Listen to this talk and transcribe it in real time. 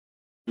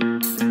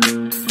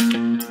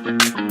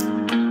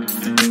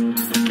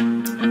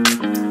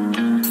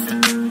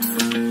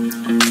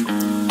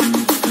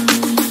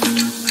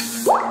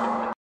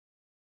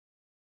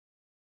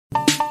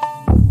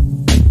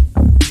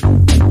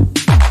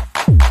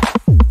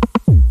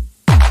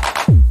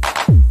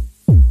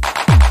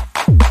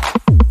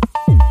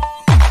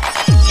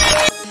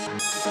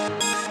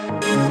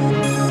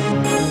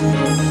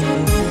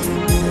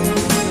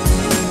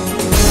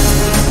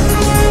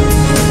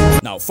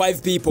Now,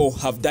 5 people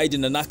have died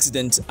in an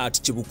accident at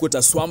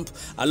Chibukuta Swamp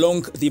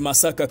along the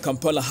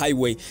Masaka-Kampala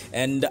highway,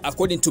 and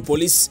according to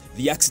police,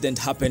 the accident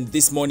happened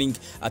this morning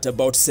at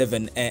about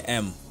 7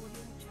 a.m.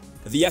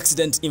 The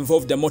accident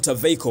involved a motor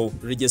vehicle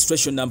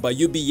registration number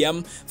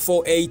UBM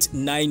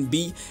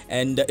 489B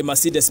and a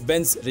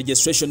Mercedes-Benz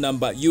registration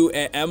number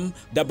UAM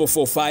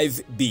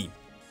 445B.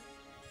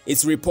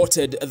 It's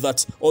reported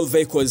that all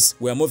vehicles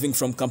were moving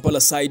from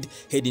Kampala side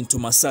heading to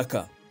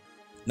Masaka.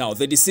 Now,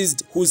 the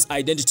deceased, whose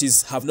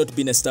identities have not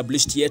been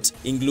established yet,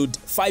 include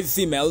 5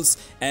 females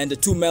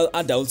and 2 male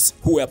adults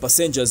who were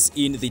passengers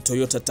in the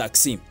Toyota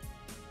taxi.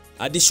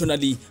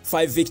 Additionally,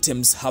 5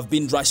 victims have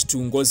been rushed to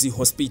Ngozi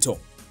Hospital.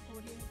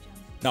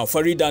 Now,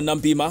 Farida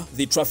Nambima,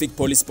 the traffic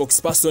police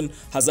spokesperson,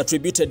 has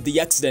attributed the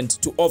accident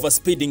to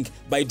overspeeding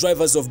by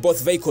drivers of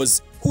both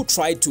vehicles who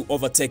tried to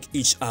overtake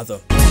each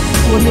other.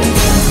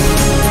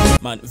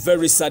 Man,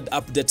 very sad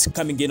update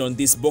coming in on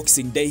this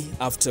Boxing Day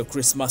after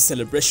Christmas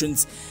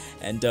celebrations,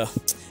 and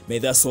may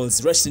their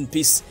souls rest in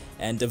peace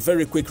and a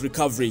very quick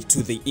recovery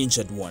to the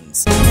injured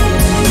ones.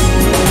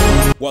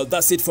 Well,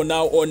 that's it for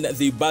now on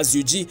the Buzz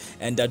UG,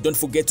 and don't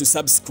forget to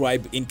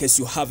subscribe in case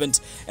you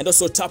haven't, and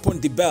also tap on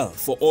the bell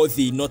for all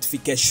the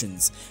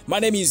notifications. My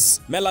name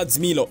is Melads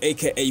Milo,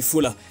 aka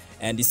Fuller,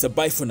 and it's a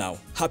bye for now.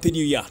 Happy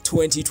New Year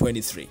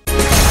 2023.